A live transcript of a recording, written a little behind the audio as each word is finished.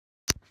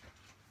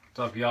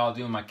What's up, y'all?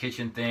 Doing my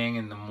kitchen thing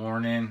in the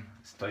morning.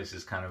 This place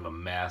is kind of a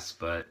mess,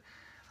 but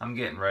I'm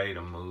getting ready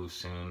to move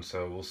soon,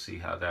 so we'll see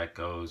how that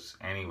goes.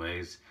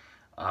 Anyways,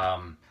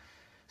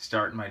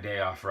 starting my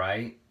day off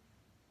right.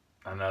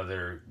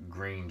 Another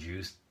green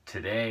juice.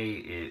 Today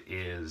it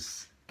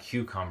is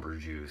cucumber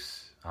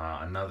juice.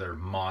 Another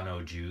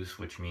mono juice,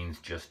 which means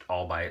just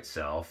all by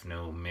itself.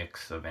 No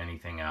mix of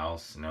anything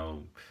else.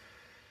 No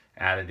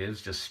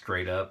additives. Just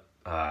straight up.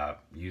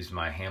 Use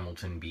my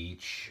Hamilton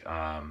Beach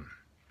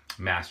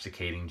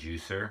masticating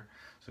juicer.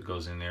 So it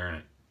goes in there and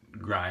it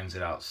grinds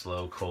it out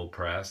slow, cold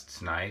pressed.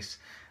 It's nice.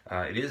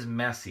 It is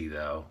messy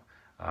though.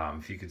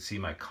 If you could see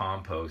my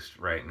compost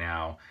right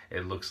now,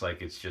 it looks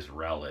like it's just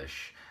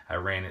relish. I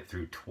ran it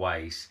through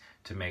twice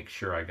to make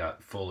sure I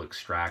got full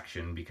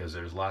extraction because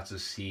there's lots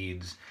of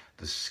seeds.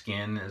 The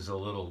skin is a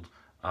little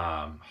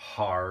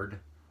hard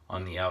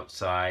on the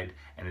outside,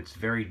 and it's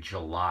very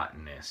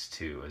gelatinous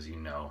too, as you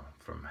know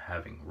from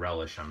having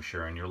relish, I'm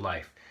sure, in your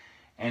life.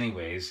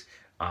 Anyways,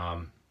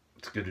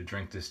 it's good to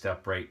drink this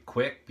stuff right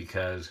quick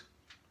because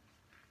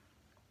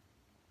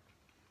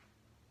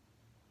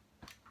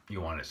you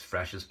want it as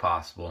fresh as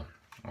possible.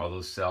 All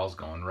those cells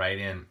going right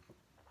in.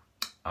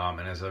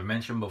 And as I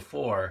mentioned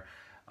before,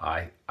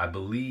 I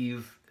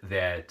believe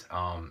that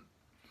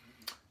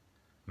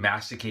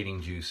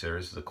masticating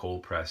juicers, the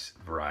cold press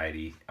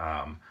variety,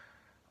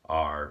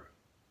 are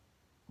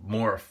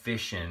more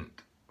efficient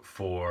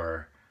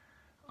for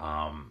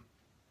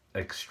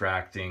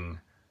extracting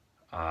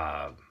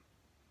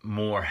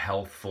more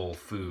healthful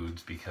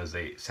foods because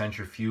they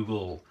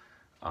centrifugal,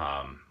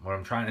 what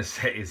I'm trying to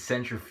say is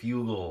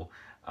centrifugal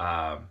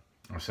or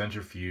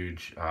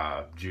centrifuge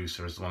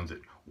juicers, the ones that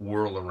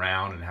whirl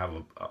around and have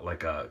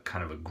like a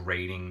kind of a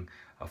grating,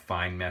 a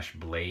fine mesh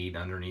blade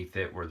underneath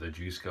it where the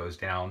juice goes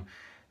down.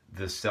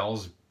 The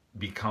cells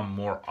become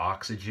more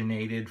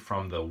oxygenated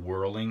from the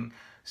whirling.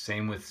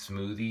 Same with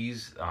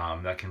smoothies.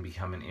 That can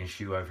become an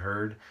issue, I've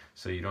heard.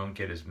 So you don't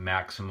get as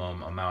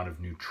maximum amount of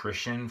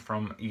nutrition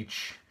from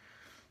each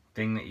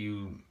thing that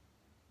you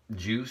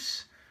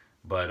juice.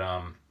 But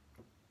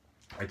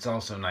it's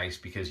also nice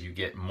because you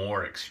get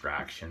more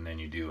extraction than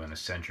you do in a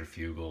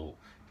centrifugal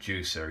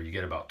juicer. You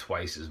get about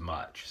twice as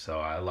much.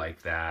 So I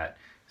like that.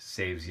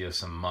 Saves you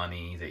some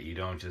money that you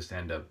don't just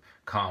end up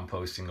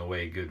composting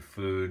away good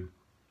food.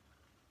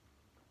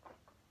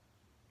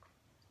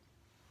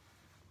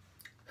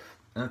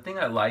 And the thing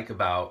I like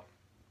about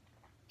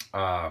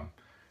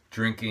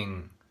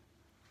drinking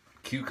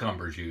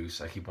cucumber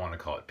juice, I keep wanting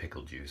to call it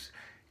pickle juice,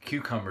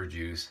 cucumber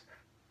juice,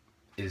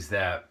 is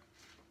that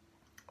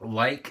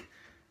like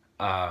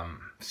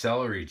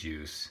celery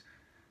juice,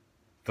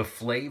 the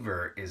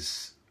flavor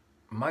is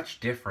much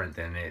different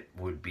than it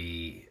would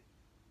be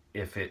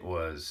if it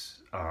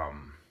was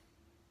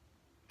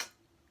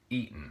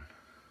eaten.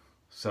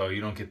 So you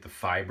don't get the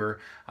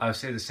fiber. I would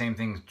say the same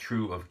thing is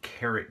true of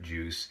carrot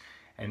juice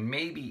and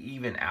maybe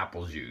even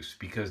apple juice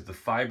because the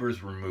fiber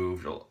is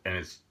removed and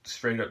it's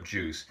straight up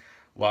juice.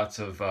 Lots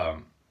of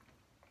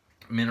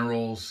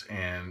minerals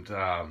and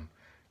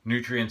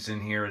nutrients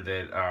in here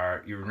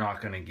that you're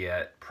not going to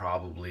get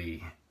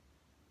probably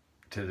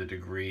to the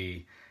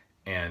degree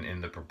and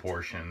in the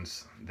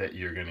proportions that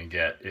you're going to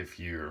get if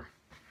you're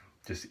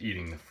just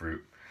eating the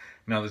fruit.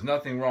 Now, there's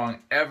nothing wrong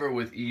ever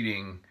with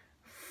eating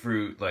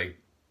fruit like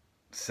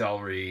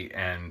celery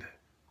and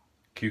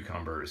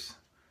cucumbers,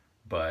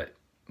 but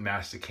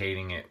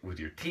masticating it with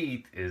your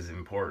teeth is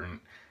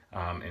important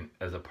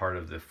as a part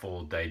of the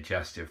full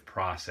digestive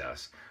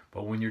process.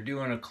 But when you're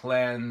doing a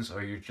cleanse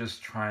or you're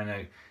just trying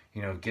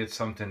to get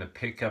something to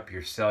pick up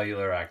your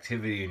cellular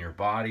activity in your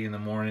body in the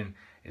morning,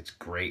 it's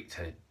great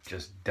to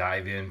just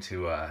dive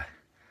into a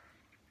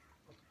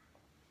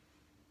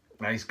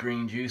nice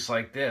green juice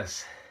like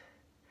this.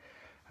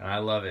 And I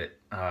love it.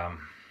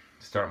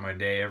 Start my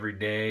day every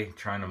day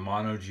trying to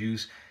mono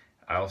juice.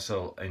 I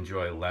also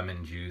enjoy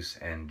lemon juice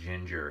and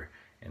ginger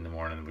in the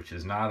morning, which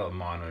is not a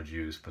mono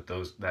juice, but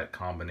that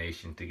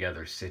combination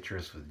together,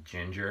 citrus with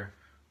ginger,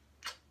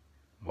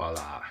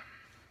 voila.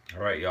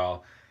 All right,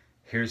 y'all.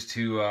 Here's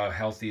to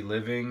healthy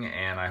living,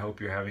 and I hope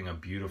you're having a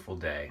beautiful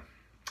day.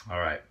 All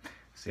right,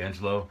 it's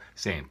Angelo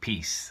saying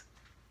peace.